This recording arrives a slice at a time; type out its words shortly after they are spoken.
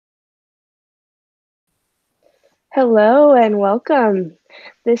Hello and welcome.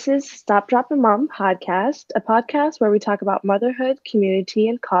 This is Stop Dropping Mom podcast, a podcast where we talk about motherhood, community,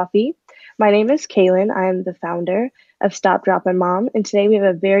 and coffee. My name is Kaelyn. I am the founder of Stop Dropping Mom, and today we have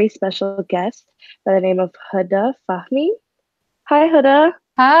a very special guest by the name of Huda Fahmy. Hi, Huda.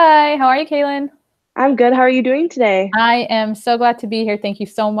 Hi, how are you, Kaelyn? I'm good. How are you doing today? I am so glad to be here. Thank you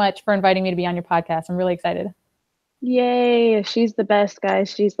so much for inviting me to be on your podcast. I'm really excited. Yay, she's the best, guys.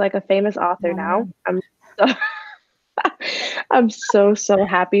 She's like a famous author Oh, now. man. So I'm so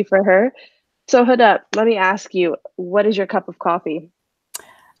happy for her. So, Huda, let me ask you, what is your cup of coffee?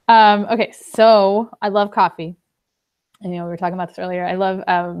 Okay, so I love coffee. And, we were talking about this earlier. I love.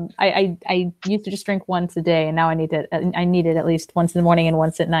 I used to just drink once a day, and now I need it at least once in the morning and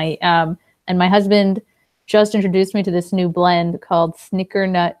once at night. And my husband just introduced me to this new blend called Snicker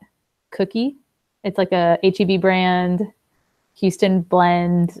Nut Cookie. It's like a HEB brand, Houston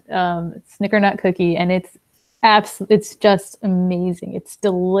blend, Snicker Nut Cookie, and it's just amazing. It's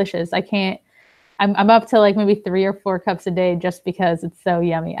delicious. I'm up to like maybe 3 or 4 cups a day just because it's so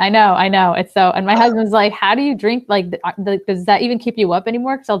yummy. I know. It's so, and my husband's like, how do you drink? Like, does that even keep you up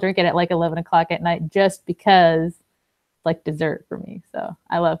anymore? Cause I'll drink it at like 11 o'clock at night just because it's like dessert for me. So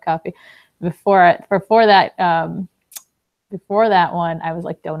I love coffee. Before that one, I was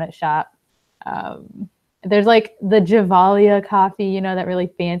like donut shop. There's like the Javalia coffee, that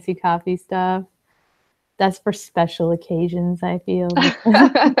really fancy coffee stuff. That's for special occasions, I feel.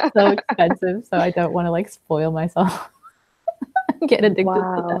 It's so expensive, so I don't want to like spoil myself. Get addicted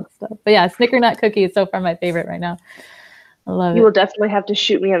to that stuff. But yeah, Snicker Nut Cookie is so far my favorite right now. I love it. You will definitely have to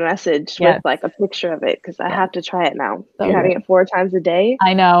shoot me a message with like a picture of it because I have to try it now. So You're having it 4 times a day.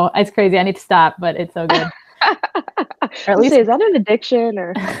 I know. It's crazy. I need to stop, but it's so good. Or at least is that an addiction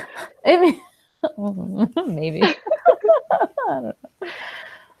or maybe. I don't know.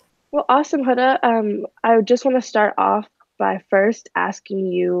 Well, awesome, Huda. I just want to start off by first asking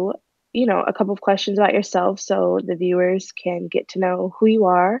you, a couple of questions about yourself so the viewers can get to know who you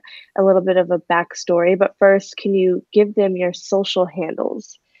are, a little bit of a backstory. But first, can you give them your social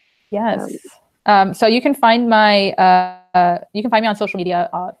handles? Yes. So you can find me on social media,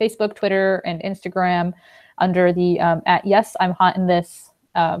 Facebook, Twitter, and Instagram under the at Yes I'm Hot in This.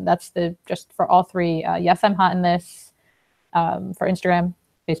 That's just for all three. Yes I'm Hot in This for Instagram,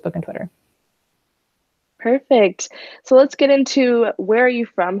 Facebook, and Twitter. Perfect. So let's get into where are you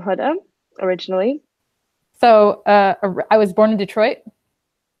from, Huda, originally? So I was born in Detroit,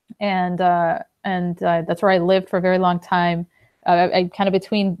 and that's where I lived for a very long time. I kind of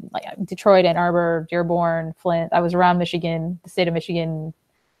between like Detroit, Ann Arbor, Dearborn, Flint. I was around Michigan, the state of Michigan.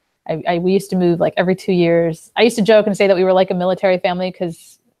 We used to move like every 2 years. I used to joke and say that we were like a military family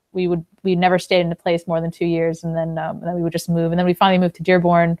because we never stayed in a place more than 2 years, and then we would just move. And then we finally moved to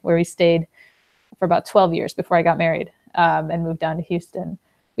Dearborn, where we stayed for about 12 years before I got married, and moved down to Houston.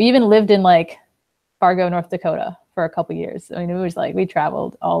 We even lived in like Fargo, North Dakota for a couple years. I mean, it was like we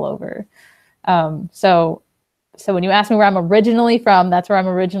traveled all over. So when you ask me where I'm originally from, that's where I'm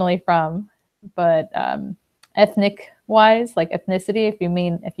originally from. But ethnic wise, like ethnicity, if you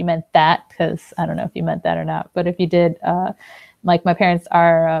meant that, because I don't know if you meant that or not. But if you did, like my parents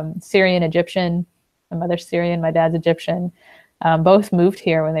are Syrian Egyptian. My mother's Syrian, my dad's Egyptian. Both moved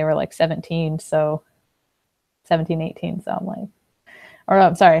here when they were like 17, 18. So I'm like,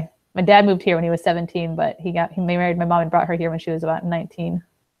 I'm sorry. My dad moved here when he was 17, but he married my mom and brought her here when she was about 19.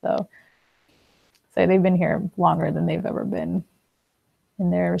 So they've been here longer than they've ever been in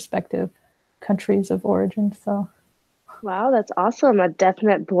their respective countries of origin. So. Wow, that's awesome. A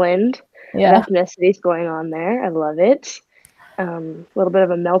definite blend of ethnicities going on there. I love it. A little bit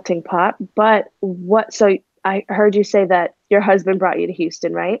of a melting pot. But so I heard you say that your husband brought you to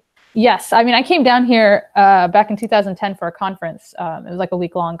Houston, right? Yes. I mean, I came down here back in 2010 for a conference. It was like a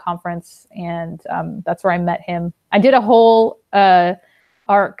week-long conference, and that's where I met him. I did a whole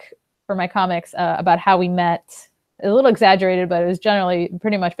arc for my comics about how we met. A little exaggerated, but it was generally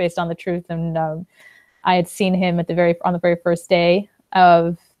pretty much based on the truth. And I had seen him on the very first day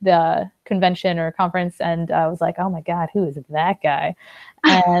of the convention or conference, and I was like, "Oh my God, who is that guy?"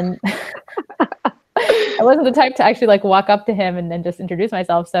 And I wasn't the type to actually like walk up to him and then just introduce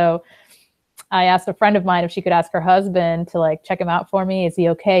myself. So I asked a friend of mine if she could ask her husband to like check him out for me. Is he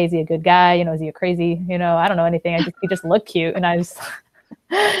okay? Is he a good guy? Is he a crazy? I don't know anything. He just looked cute, and I just.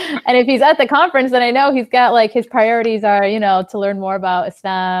 And if he's at the conference, then I know he's got like his priorities are, to learn more about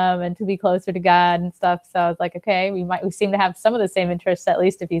Islam and to be closer to God and stuff. So I was like, okay, we seem to have some of the same interests, at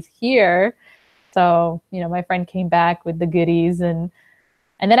least if he's here. So, my friend came back with the goodies, and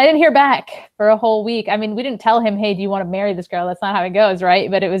then I didn't hear back for a whole week. I mean, we didn't tell him, hey, do you want to marry this girl? That's not how it goes,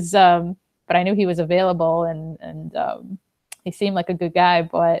 right? But it was, but I knew he was available, and he seemed like a good guy,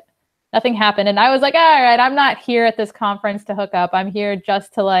 but nothing happened. And I was like, all right, I'm not here at this conference to hook up. I'm here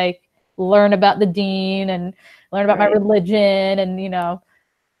just to like learn about the dean and learn about my religion. And,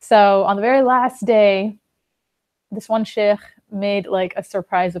 so on the very last day, this one sheikh made like a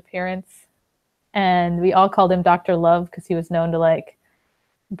surprise appearance, and we all called him Dr. Love because he was known to like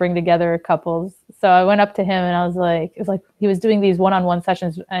bring together couples. So I went up to him and I was like, it was like he was doing these one-on-one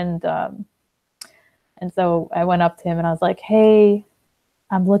sessions, and so I went up to him and I was like, hey,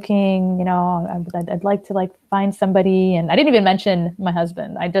 I'm looking, I'd like to like find somebody. And I didn't even mention my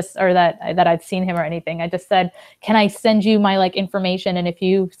husband. Or that I'd seen him or anything. I just said, can I send you my like information? And if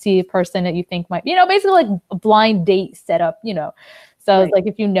you see a person that you think might, basically like a blind date setup, So I was like,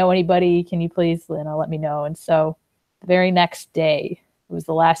 if you know anybody, can you please, let me know. And so the very next day, it was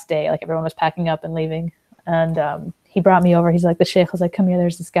the last day, like everyone was packing up and leaving. And he brought me over. He's like, the sheikh was like, come here,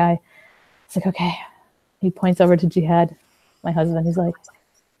 there's this guy. It's like, okay. He points over to Jihad, my husband. He's like,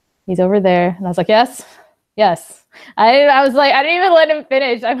 he's over there. And I was like, yes. I was like, I didn't even let him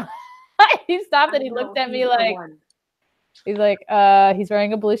finish. He stopped and he looked at me like, he's like, he's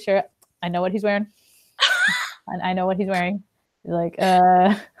wearing a blue shirt. I know what he's wearing. And I know what he's wearing. He's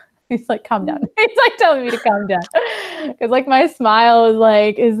like, calm down. He's like telling me to calm down. Because like my smile was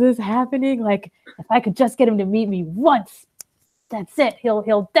like, is this happening? Like, if I could just get him to meet me once, that's it.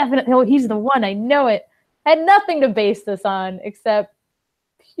 He'll definitely, he's the one. I know it. I had nothing to base this on except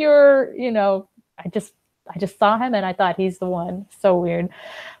pure, I just saw him and I thought he's the one. So weird.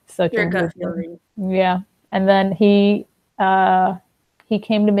 Such a gut feeling. Yeah. And then he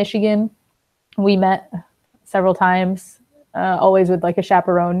came to Michigan. We met several times, always with like a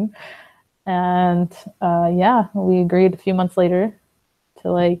chaperone. And we agreed a few months later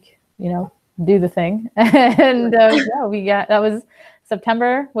to like, do the thing. And that was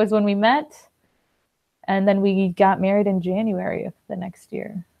September was when we met. And then we got married in January of the next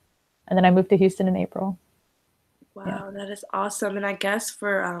year. And then I moved to Houston in April. Wow, That is awesome. And I guess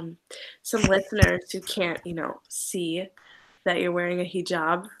for some listeners who can't, see that you're wearing a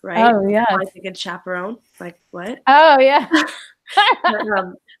hijab, right? Oh, yeah. I think a chaperone. Like, what? Oh, yeah.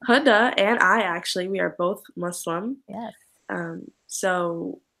 But, Huda and I actually, we are both Muslim. Yes.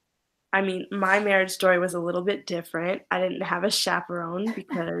 So, I mean, my marriage story was a little bit different. I didn't have a chaperone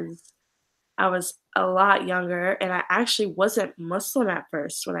because I was a lot younger, and I actually wasn't Muslim at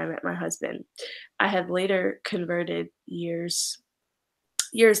first when I met my husband. I had later converted years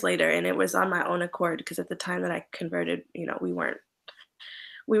later, and it was on my own accord because at the time that I converted, we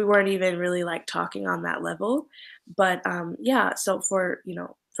weren't even really like talking on that level. But so for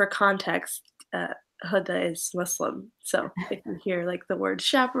context, Huda is Muslim. So if you hear like the word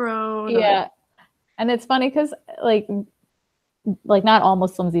chaperone, yeah, and it's funny because like not all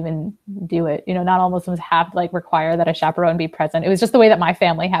Muslims even do it. Not all Muslims have to like require that a chaperone be present. It was just the way that my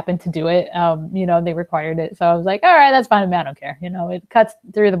family happened to do it. They required it. So I was like, all right, that's fine. I don't care. It cuts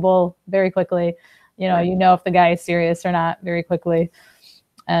through the bull very quickly. If the guy is serious or not very quickly.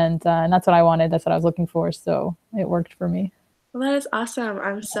 And that's what I wanted. That's what I was looking for. So it worked for me. Well, that is awesome.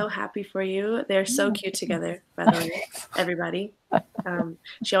 I'm so happy for you. They're so cute together, by the way, everybody.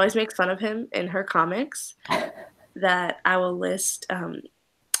 She always makes fun of him in her comics that I will list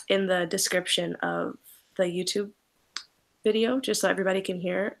in the description of the YouTube video, just so everybody can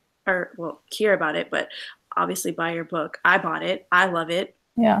hear about it, but obviously buy your book. I bought it. I love it.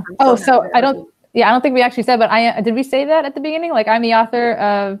 Yeah. I don't think we actually said, but did we say that at the beginning? Like I'm the author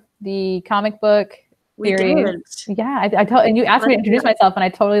of the comic book series. Yeah, and you asked me to introduce myself, and I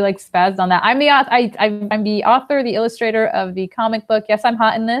totally like spazzed on that. I'm the author, the illustrator of the comic book. Yes, I'm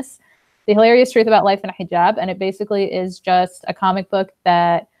hot in this. The Hilarious Truth About Life in a Hijab, and it basically is just a comic book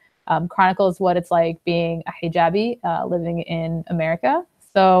that chronicles what it's like being a hijabi living in America.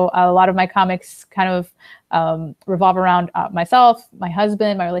 So a lot of my comics kind of revolve around myself, my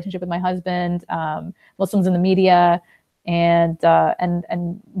husband, my relationship with my husband, Muslims in the media, and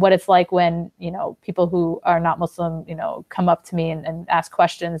what it's like when people who are not Muslim come up to me and ask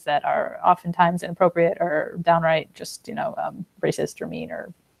questions that are oftentimes inappropriate or downright just racist or mean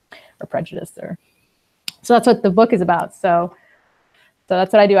or prejudiced. So that's what the book is about. So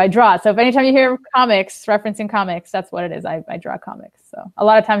that's what I do. I draw. So if anytime you hear comics, referencing comics, that's what it is. I draw comics. So a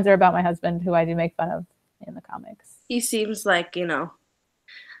lot of times they're about my husband, who I do make fun of in the comics. He seems like,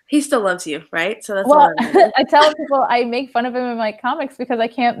 he still loves you, right? So that's all I tell people I make fun of him in my comics because I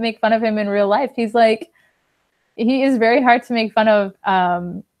can't make fun of him in real life. He is very hard to make fun of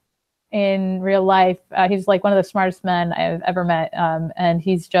in real life. He's like one of the smartest men I've ever met. And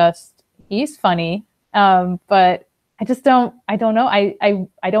he's funny. But I don't know. I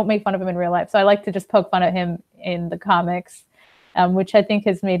don't make fun of him in real life. So I like to just poke fun at him in the comics, which I think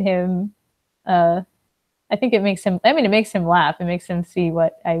has made him, I think it makes him, I mean, it makes him laugh. It makes him see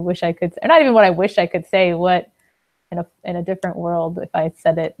what I wish I could, or not even what I wish I could say, what in a different world, if I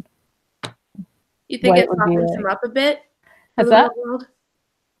said it. You think it softens him up a bit for the real world?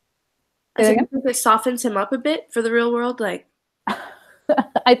 I said, you think it softens him up a bit for the real world? Like,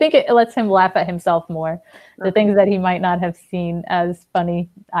 I think it lets him laugh at himself more. The things that he might not have seen as funny,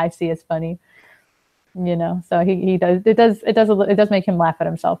 I see as funny. You know, so he does. It does make him laugh at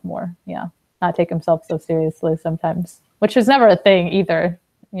himself more. Yeah, not take himself so seriously sometimes, which is never a thing either.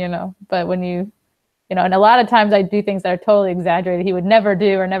 You know, but when you know, and a lot of times I do things that are totally exaggerated. He would never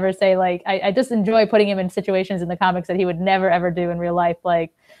do or never say. Like I just enjoy putting him in situations in the comics that he would never ever do in real life.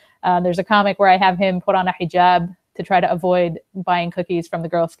 Like there's a comic where I have him put on a hijab to try to avoid buying cookies from the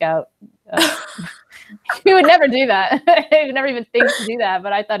Girl Scout. He would never do that. He would never even think to do that.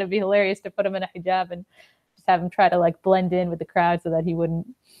 But I thought it'd be hilarious to put him in a hijab and just have him try to like blend in with the crowd so that he wouldn't.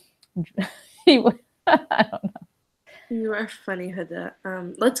 He would. I don't know. You are funny, Huda.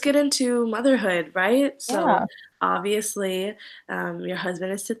 Let's get into motherhood, right? So obviously, your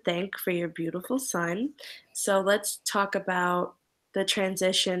husband is to thank for your beautiful son. So let's talk about the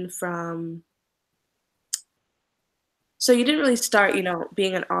transition from. So you didn't really start, you know,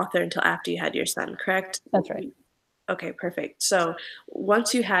 being an author until after you had your son, correct? That's right. Okay, perfect. So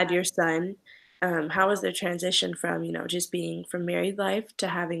once you had your son, how was the transition from, you know, just being from married life to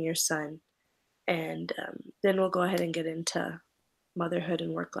having your son? And then we'll go ahead and get into motherhood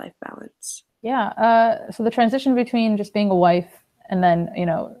and work-life balance. Yeah. So the transition between just being a wife and then, you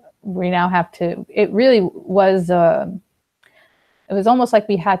know, we now have to, it really was, it was almost like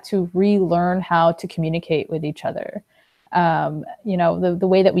we had to relearn how to communicate with each other. You know, the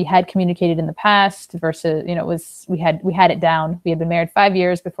way that we had communicated in the past versus, you know, we had it down. We had been married 5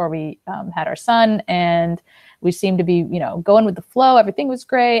 years before we had our son, and we seemed to be, you know, going with the flow. Everything was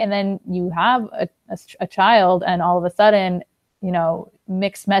great. And then you have a child, and all of a sudden, you know,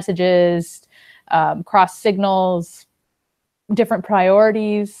 mixed messages, cross signals, different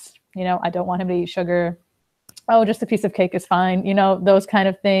priorities. You know, I don't want him to eat sugar. Oh, just a piece of cake is fine. You know, those kind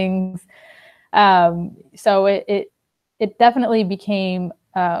of things. So it definitely became,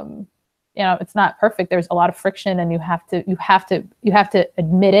 you know, it's not perfect. There's a lot of friction, and you have to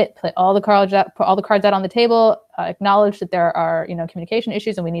admit it, put all the cards out on the table, acknowledge that there are, you know, communication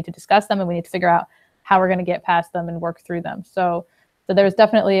issues, and we need to discuss them, and we need to figure out how we're going to get past them and work through them. So there was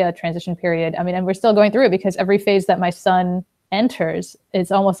definitely a transition period. I mean, and we're still going through it, because every phase that my son enters,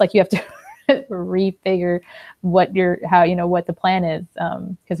 it's almost like you have to refigure what the plan is,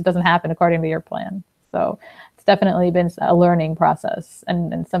 because it doesn't happen according to your plan. So it's definitely been a learning process,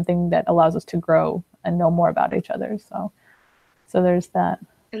 and something that allows us to grow and know more about each other. So there's that.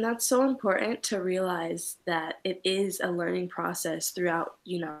 And that's so important to realize, that it is a learning process throughout,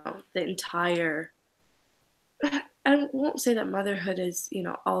 you know, the entire, I won't say that motherhood is, you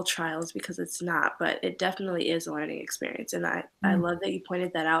know, all trials, because it's not, but it definitely is a learning experience. And I love that you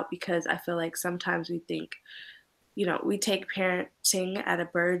pointed that out, because I feel like sometimes we think, you know, we take parenting at a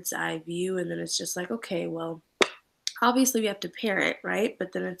bird's eye view, and then it's just like, okay, well, obviously we have to parent, right?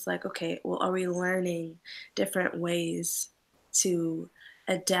 But then it's like, okay, well, are we learning different ways to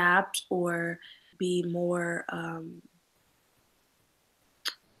adapt or be more,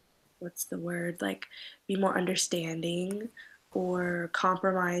 what's the word? Like, be more understanding, or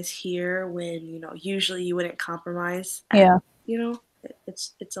compromise here when, you know, usually you wouldn't compromise. Yeah. You know,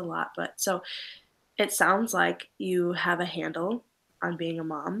 it's a lot. But so it sounds like you have a handle on being a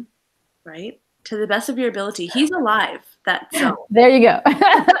mom, right? To the best of your ability. He's alive. So there you go.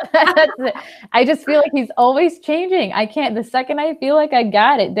 That's it. I just feel like he's always changing. I can't, the second I feel like I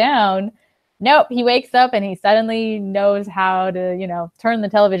got it down, nope, he wakes up and he suddenly knows how to, you know, turn the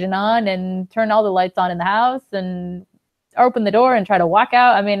television on and turn all the lights on in the house and open the door and try to walk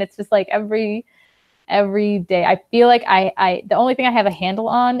out. I mean, it's just like every day. I feel like I the only thing I have a handle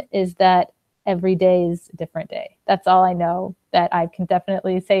on is that every day is a different day. That's all I know that I can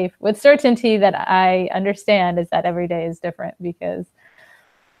definitely say with certainty that I understand, is that every day is different, because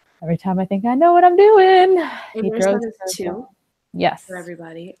every time I think I know what I'm doing, and your son is 2. Yes. For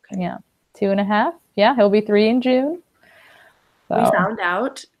everybody. Okay. Yeah. 2.5. Yeah. He'll be 3 in June. So. We found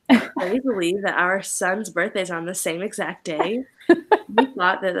out, can you believe that our son's birthday is on the same exact day? We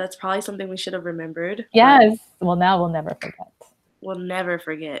thought that that's probably something we should have remembered. Yes. Well, now we'll never forget. We'll never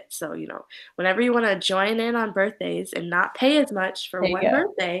forget. So, you know, whenever you want to join in on birthdays and not pay as much for one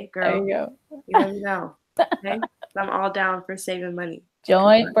birthday, girl, there you go. You let me know. Okay? I'm all down for saving money.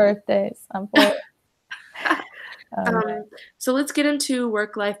 Joint birthdays. I'm for it. So let's get into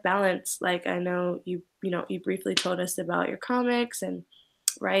work-life balance. Like I know you briefly told us about your comics and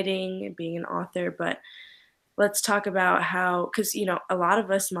writing and being an author, but let's talk about how, because a lot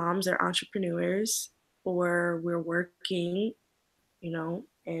of us moms are entrepreneurs or we're working,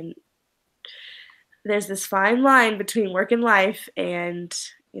 and there's this fine line between work and life, and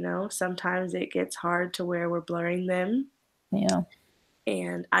sometimes it gets hard to where we're blurring them. Yeah.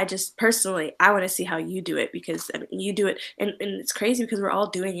 And I just personally, I want to see how you do it, because I mean, you do it, and it's crazy because we're all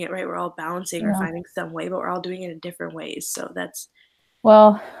doing it, right? We're all balancing or Yeah. finding some way, but we're all doing it in different ways. So that's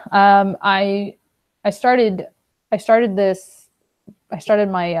Well, I started this. I started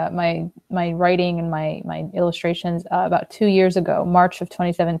my writing and my illustrations about 2 years ago, March of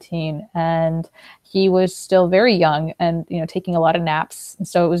 2017, and he was still very young and taking a lot of naps, and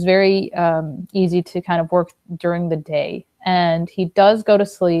so it was very easy to kind of work during the day. And he does go to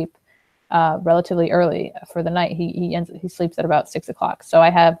sleep relatively early for the night. He sleeps at about 6 o'clock, so I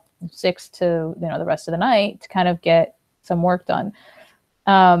have 6 to the rest of the night to kind of get some work done.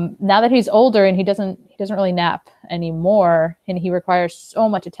 Now that he's older and he doesn't really nap anymore, and he requires so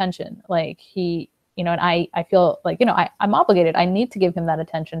much attention, like and I feel like, I'm obligated. I need to give him that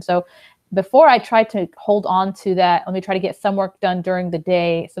attention. So before I try to hold on to that, let me try to get some work done during the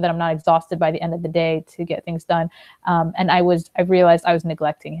day so that I'm not exhausted by the end of the day to get things done. And I realized I was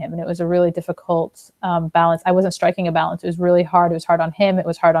neglecting him, and it was a really difficult balance. I wasn't striking a balance. It was really hard. It was hard on him. It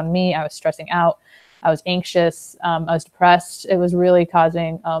was hard on me. I was stressing out. I was anxious. I was depressed. It was really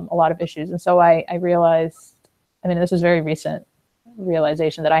causing a lot of issues. And so I realized, this was very recent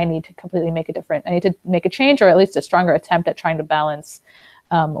realization, that I need to completely make I need to make a change, or at least a stronger attempt at trying to balance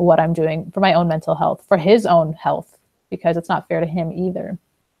what I'm doing for my own mental health, for his own health, because it's not fair to him either.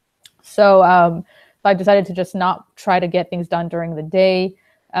 So I've decided to just not try to get things done during the day,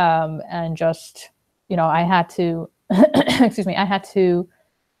 and just, I had to, excuse me, I had to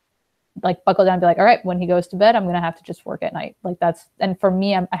like buckle down and be like, all right, when he goes to bed, I'm going to have to just work at night. Like and for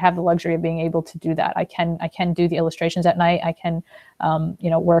me, I have the luxury of being able to do that. I can do the illustrations at night. I can,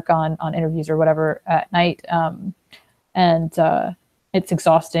 work on interviews or whatever at night. And it's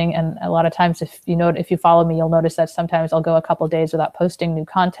exhausting. And a lot of times, if you follow me, you'll notice that sometimes I'll go a couple of days without posting new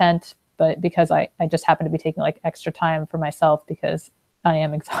content, but because I just happen to be taking like extra time for myself because I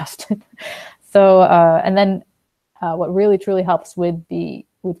am exhausted. So, and then what really truly helps with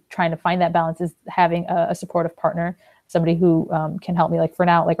trying to find that balance is having a supportive partner, somebody who can help me. Like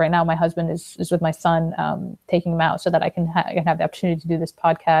right now, my husband is with my son, taking him out so that I can have the opportunity to do this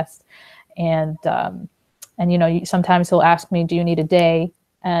podcast. And sometimes he'll ask me, do you need a day?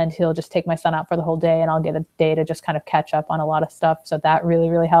 And he'll just take my son out for the whole day, and I'll get a day to just kind of catch up on a lot of stuff. So that really,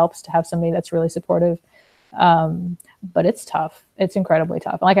 really helps to have somebody that's really supportive. But it's tough. It's incredibly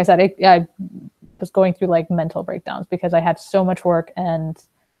tough. And like I said, I was going through like mental breakdowns because I had so much work and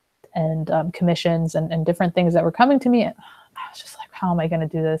commissions and different things that were coming to me. And I was just like, how am I going to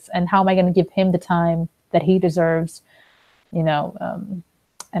do this? And how am I going to give him the time that he deserves?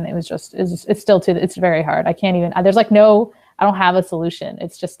 And it was just, it's very hard. I can't even, I don't have a solution.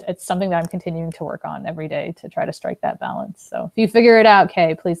 It's something that I'm continuing to work on every day to try to strike that balance. So if you figure it out,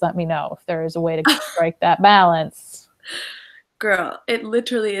 Kay, please let me know if there is a way to strike that balance. Girl, it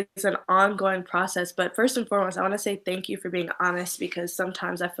literally is an ongoing process. But first and foremost, I want to say thank you for being honest, because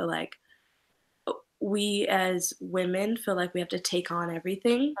sometimes I feel like we as women feel like we have to take on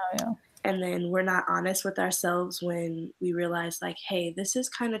everything. Oh, yeah. And then we're not honest with ourselves when we realize, like, hey, this is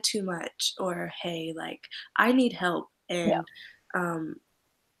kind of too much, or hey, like, I need help. And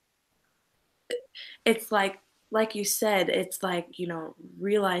it's like you said, it's like,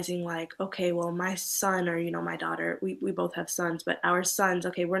 realizing like, okay, well, my son or, my daughter, we both have sons, but our sons,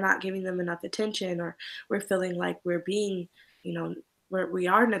 okay, we're not giving them enough attention, or we're feeling like we're being, we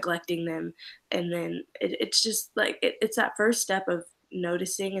are neglecting them. And then it's just like, it's that first step of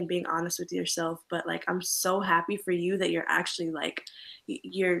noticing and being honest with yourself. But like, I'm so happy for you that you're actually like,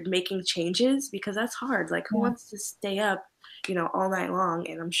 you're making changes, because that's hard. Like, who wants to stay up, all night long?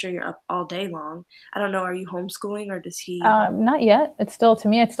 And I'm sure you're up all day long. I don't know. Are you homeschooling, or does he? Not yet. To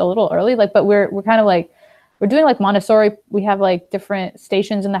me, it's still a little early. Like, but we're kind of like, we're doing like Montessori. We have like different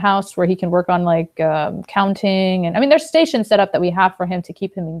stations in the house where he can work on like counting. And there's stations set up that we have for him to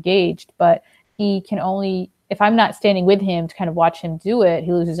keep him engaged, but he can only, if I'm not standing with him to kind of watch him do it,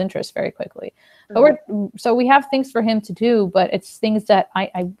 he loses interest very quickly. Mm-hmm. But so we have things for him to do, but it's things that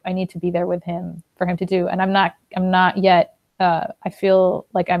I need to be there with him for him to do. And I'm not yet, I feel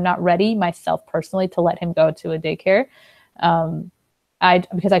like I'm not ready myself personally to let him go to a daycare.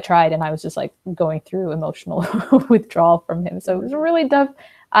 because I tried and I was just like going through emotional withdrawal from him. So it was really tough.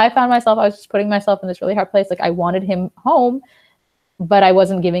 I found myself, I was just putting myself in this really hard place. Like I wanted him home, but I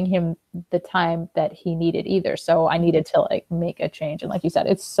wasn't giving him the time that he needed either. So I needed to like make a change. And like you said,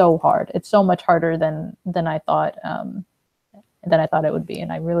 it's so hard. It's so much harder than I thought it would be.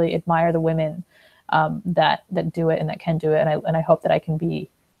 And I really admire the women that do it and that can do it. And I hope that I can be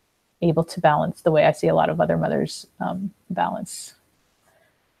able to balance the way I see a lot of other mothers balance.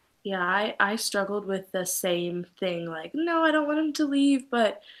 Yeah, I struggled with the same thing. Like, no, I don't want him to leave,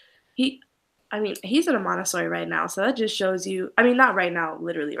 but he's in a Montessori right now, so that just shows you. I mean, not right now,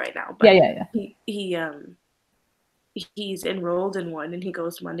 literally right now, but Yeah. he's enrolled in one, and he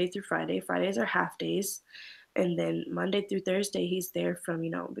goes Monday through Friday. Fridays are half days, and then Monday through Thursday he's there from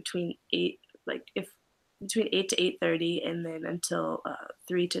between 8 to 8:30, and then until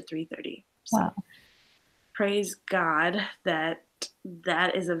 3 to 3:30. So Wow. praise God that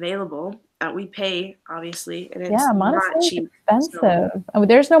is available. We pay, obviously, and it's not cheap. Expensive. So. I mean,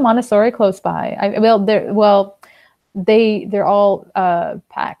 there's no Montessori close by. They're all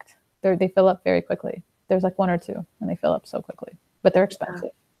packed. They fill up very quickly. There's like one or two, and they fill up so quickly. But they're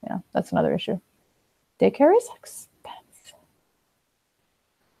expensive. Yeah, that's another issue. Daycare is expensive.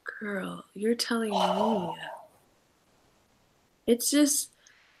 Girl, you're telling me. It's just,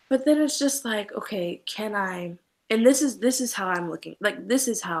 but then it's just like, okay, can I? And this is how I'm looking. Like, this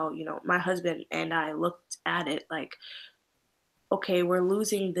is how my husband and I looked at it. Like, okay, we're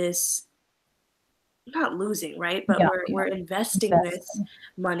losing this. Not losing, right? But we're investing this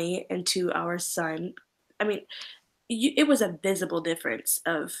money into our son. I mean, it was a visible difference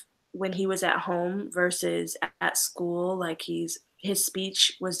of when he was at home versus at school. Like his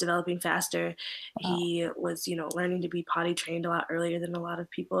speech was developing faster. Wow. He was, learning to be potty trained a lot earlier than a lot of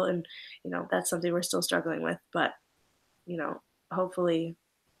people. And, that's something we're still struggling with. But, hopefully,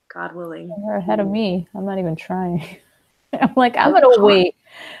 God willing. You're ahead of me. I'm not even trying. I'm like, I'm going to wait.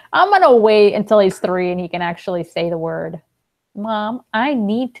 I'm going to wait until he's 3 and he can actually say the word. Mom, I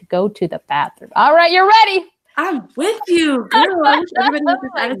need to go to the bathroom. All right, you're ready. I'm with you, girl. I wish everybody had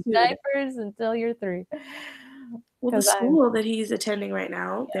this attitude. Diapers until you're 3. Well, the school that he's attending right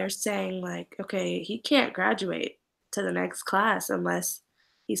now, they're saying like, okay, he can't graduate to the next class unless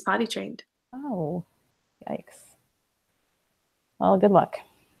he's potty trained. Oh, yikes. Well, good luck.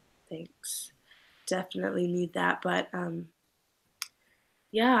 Thanks. Definitely need that. But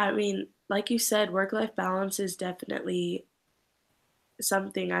yeah, I mean, like you said, work-life balance is definitely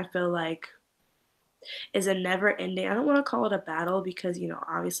something I feel like is a never-ending. I don't want to call it a battle because,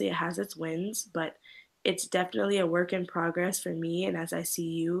 obviously it has its wins, but it's definitely a work in progress for me. And as I see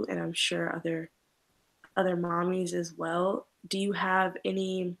you, and I'm sure other mommies as well, do you have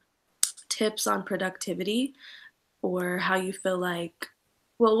any tips on productivity or how you feel like,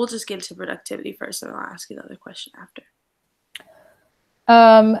 well, we'll just get into productivity first and I'll ask you the other question after.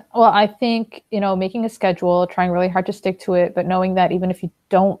 Well, I think, making a schedule, trying really hard to stick to it, but knowing that even if you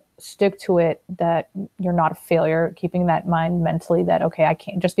don't stick to it, that you're not a failure, keeping that mind mentally that, okay, I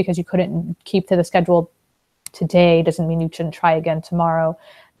can't, just because you couldn't keep to the schedule today doesn't mean you shouldn't try again tomorrow.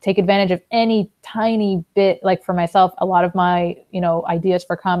 Take advantage of any tiny bit. Like for myself, a lot of my, ideas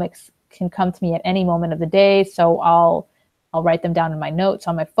for comics can come to me at any moment of the day. So I'll write them down in my notes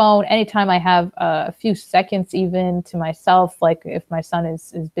on my phone. Anytime I have a few seconds even to myself, like if my son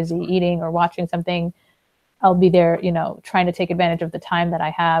is busy eating or watching something, I'll be there, trying to take advantage of the time that I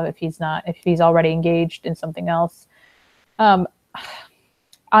have if he's already engaged in something else.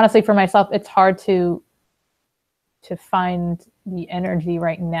 Honestly, for myself, it's hard to find the energy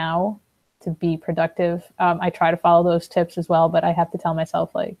right now to be productive. I try to follow those tips as well, but I have to tell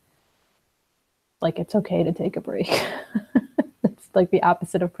myself like it's okay to take a break. It's like the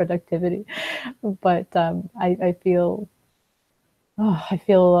opposite of productivity. But I feel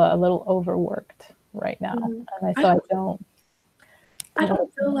a little overworked right now. Mm-hmm. And I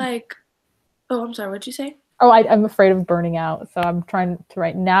don't feel like, oh, I'm sorry, what'd you say? Oh, I'm afraid of burning out. So I'm trying to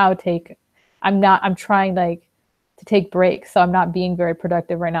right now I'm trying like to take breaks. So I'm not being very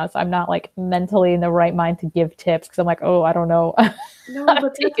productive right now. So I'm not like mentally in the right mind to give tips because I'm like, oh, I don't know. No,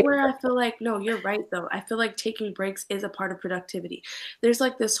 but that's where I feel like, no, you're right though. I feel like taking breaks is a part of productivity. There's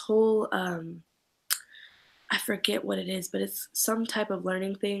like this whole, I forget what it is, but it's some type of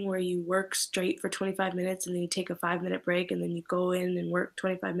learning thing where you work straight for 25 minutes and then you take a 5-minute break and then you go in and work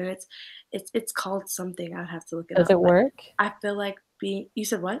 25 minutes. It's called something. I'd have to look it up. Does it work? I feel like you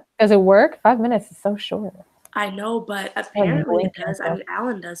said what? Does it work? 5 minutes is so short. I know, but apparently it does. I mean,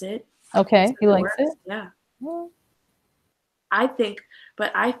 Alan does it. Okay, he likes it? Yeah. I think,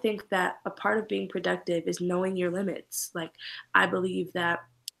 but I think that a part of being productive is knowing your limits. Like, I believe that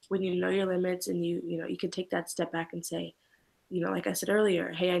when you know your limits and you can take that step back and say, like I said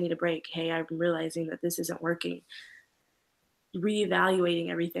earlier, hey, I need a break. Hey, I'm realizing that this isn't working. Reevaluating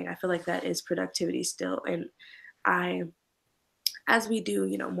everything. I feel like that is productivity still. And I, as we do,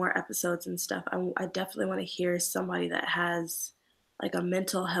 more episodes and stuff, I definitely want to hear somebody that has like a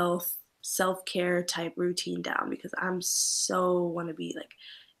mental health self-care type routine down, because I'm so want to be like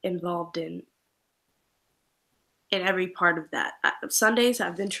involved in every part of that. Sundays,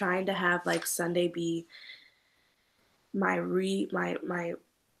 I've been trying to have like Sunday be my re my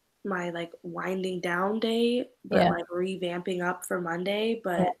like winding down day, but Yeah. like revamping up for Monday, Yeah.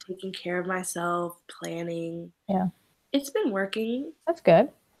 but taking care of myself, planning. Yeah. It's been working. That's good.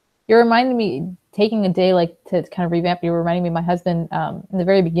 You're reminding me, taking a day like to kind of revamp. You were reminding me of my husband in the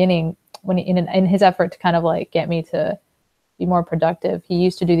very beginning, when in his effort to kind of like get me to be more productive. He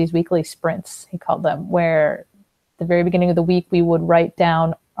used to do these weekly sprints, he called them, where the very beginning of the week we would write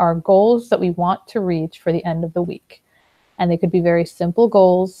down our goals that we want to reach for the end of the week, and they could be very simple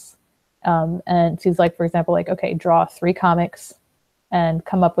goals. And she's like, for example, like, okay, draw 3 comics and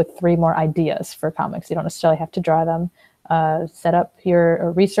come up with 3 more ideas for comics. You don't necessarily have to draw them. Set up your,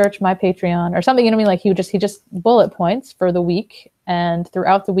 or research my Patreon or something. You know what I mean? Like he just bullet points for the week, and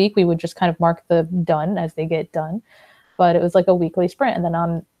throughout the week we would just kind of mark the done as they get done. But it was like a weekly sprint, and then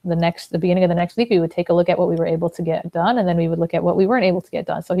on the beginning of the next week we would take a look at what we were able to get done, and then we would look at what we weren't able to get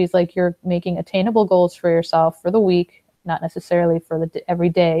done. So he's like, you're making attainable goals for yourself for the week, not necessarily for every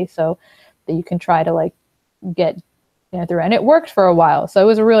day, so that you can try to like get through. And it worked for a while, so it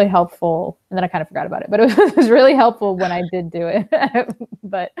was really helpful. And then I kind of forgot about it, but it was really helpful when I did do it.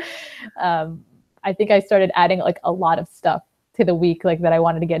 But I think I started adding like a lot of stuff to the week, like that I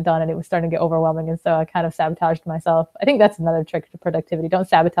wanted to get done, and it was starting to get overwhelming, and so I kind of sabotaged myself. I think that's another trick to productivity: don't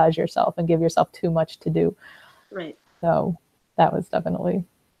sabotage yourself and give yourself too much to do. Right. So that was definitely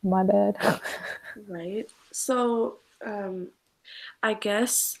my bad. Right. So I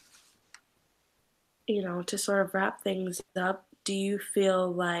guess, to sort of wrap things up, do you feel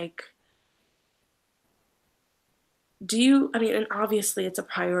like, I mean, and obviously it's a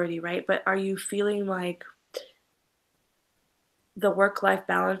priority, right? But are you feeling like the work-life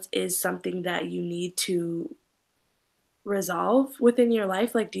balance is something that you need to resolve within your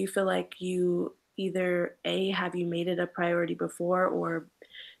life? Like, do you feel like you either A, have you made it a priority before, or,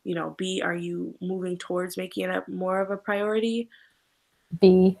 B, are you moving towards making it more of a priority?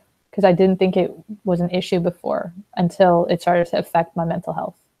 B, because I didn't think it was an issue before until it started to affect my mental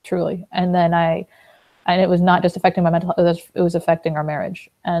health, truly. And then and it was not just affecting my mental health, it was affecting our marriage.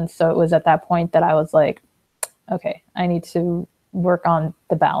 And so it was at that point that I was like, okay, I need to work on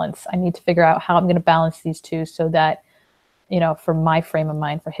the balance. I need to figure out how I'm going to balance these two, so that, for my frame of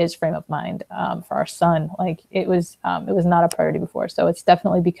mind, for his frame of mind, for our son, like it was not a priority before. So it's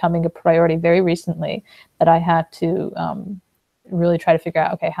definitely becoming a priority very recently, that I had to really try to figure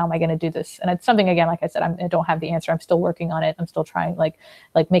out, okay, how am I going to do this? And it's something, again, like I said, I don't have the answer. I'm still working on it. I'm still trying, like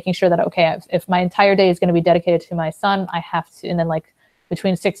making sure that, okay, if my entire day is going to be dedicated to my son, I have to, and then like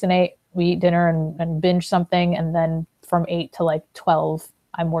between 6 and 8, we eat dinner and binge something. And then from 8 to like 12,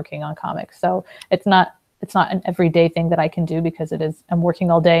 I'm working on comics. So it's not an everyday thing that I can do, because I'm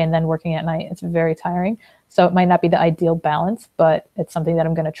working all day and then working at night. It's very tiring. So it might not be the ideal balance, but it's something that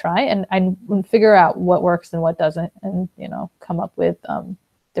I'm going to try and figure out what works and what doesn't, and, come up with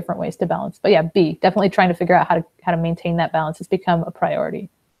different ways to balance. But yeah, B, definitely trying to figure out how to maintain that balance. It's become a priority.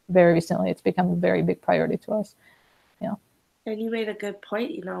 Very recently, it's become a very big priority to us. Yeah. And you made a good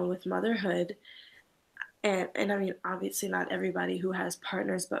point, with motherhood. And I mean, obviously not everybody who has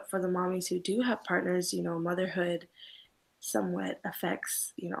partners, but for the mommies who do have partners, motherhood somewhat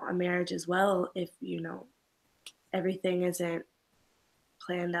affects, a marriage as well, if, everything isn't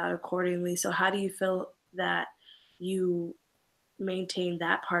planned out accordingly. So how do you feel that you maintain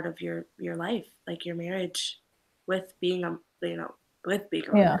that part of your life, like your marriage, with being a, with being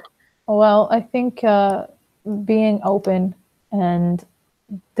a Yeah. mother? Well, I think being open, and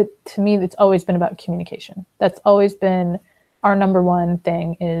to me, it's always been about communication. That's always been our number one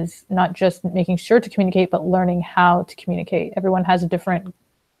thing, is not just making sure to communicate, but learning how to communicate. Everyone has a different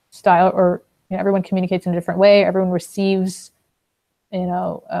style, or everyone communicates in a different way. Everyone receives,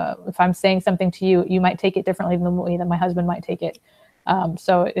 if I'm saying something to you, you might take it differently than the way that my husband might take it.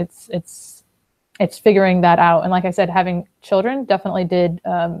 So it's figuring that out. And like I said, having children definitely did,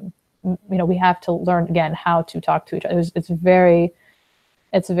 we have to learn again how to talk to each other. It's very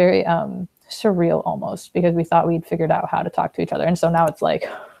surreal almost, because we thought we'd figured out how to talk to each other. And so now it's like,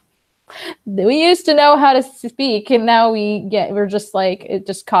 We used to know how to speak, and now we're just like, it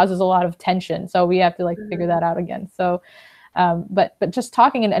just causes a lot of tension. So we have to like figure that out again. So, but just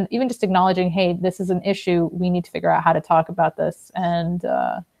talking and even just acknowledging, hey, this is an issue. We need to figure out how to talk about this. And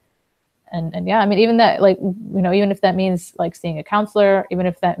yeah, I mean, even that, like, even if that means like seeing a counselor, even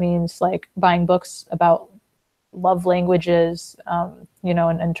if that means like buying books about love languages,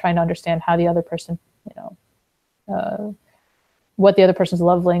 and trying to understand how the other person, what the other person's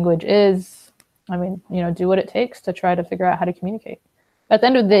love language is. I mean, do what it takes to try to figure out how to communicate. At the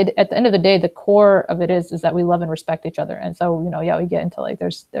end of the day, the core of it is that we love and respect each other. And so, yeah, we get into like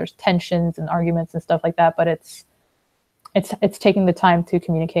there's tensions and arguments and stuff like that, but it's taking the time to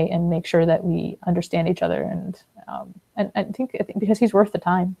communicate and make sure that we understand each other. And I think because he's worth the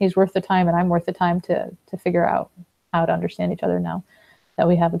time, and I'm worth the time to figure out how to understand each other now that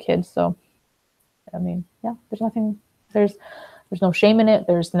we have a kid. So, I mean, yeah, there's no shame in it.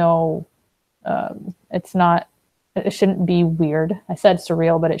 There's no, it shouldn't be weird. I said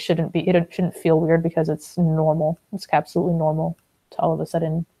surreal, but it shouldn't feel weird because it's normal. It's absolutely normal to all of a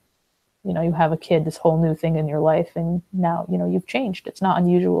sudden, you have a kid, this whole new thing in your life, and now, you've changed. It's not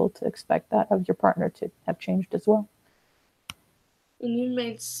unusual to expect that of your partner to have changed as well. And you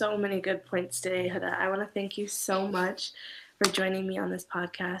made so many good points today, Huda. I want to thank you so much for joining me on this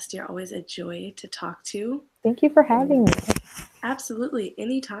podcast. You're always a joy to talk to. Thank you for having me. Absolutely,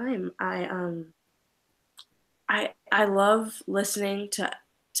 anytime. I love listening to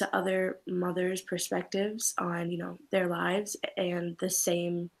other mothers' perspectives on their lives and the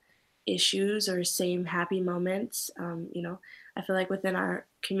same issues or same happy moments. I feel like within our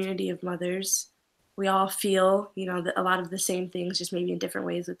community of mothers, we all feel a lot of the same things, just maybe in different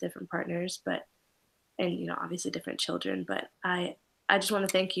ways with different partners, and obviously different children. But I just want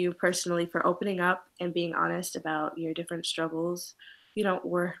to thank you personally for opening up and being honest about your different struggles,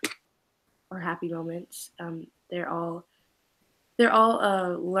 or happy moments. They're all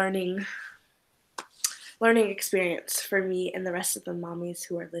a learning experience for me and the rest of the mommies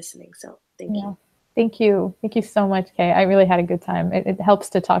who are listening. So thank you. Thank you. Thank you so much, Kay. I really had a good time. It helps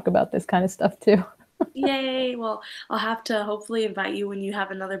to talk about this kind of stuff too. Yay. Well, I'll have to hopefully invite you when you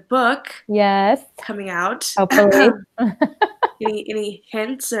have another book. Yes. Coming out. Hopefully. Any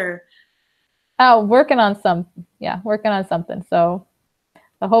hints or? Oh, working on something. So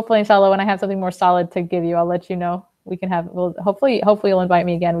hopefully, inshallah, when I have something more solid to give you, I'll let you know. Hopefully you'll invite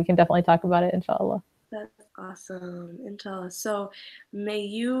me again. We can definitely talk about it, inshallah. That's awesome, inshallah. So may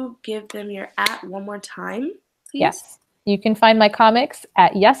you give them your one more time, please? Yes. You can find my comics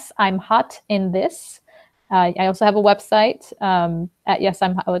at Yes, I'm Hot in This. I also have a website at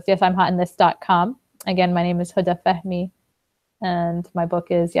yesimhotinthis.com. Again, my name is Huda Fahmy, and my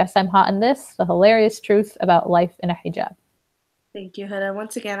book is Yes, I'm Hot in This, The Hilarious Truth About Life in a Hijab. Thank you, Huda.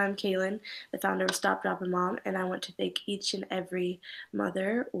 Once again, I'm Kaelyn, the founder of Stop, Drop, and Mom, and I want to thank each and every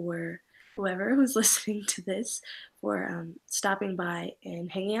mother or whoever who's listening to this for stopping by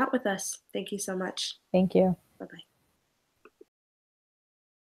and hanging out with us. Thank you so much. Thank you. Bye-bye.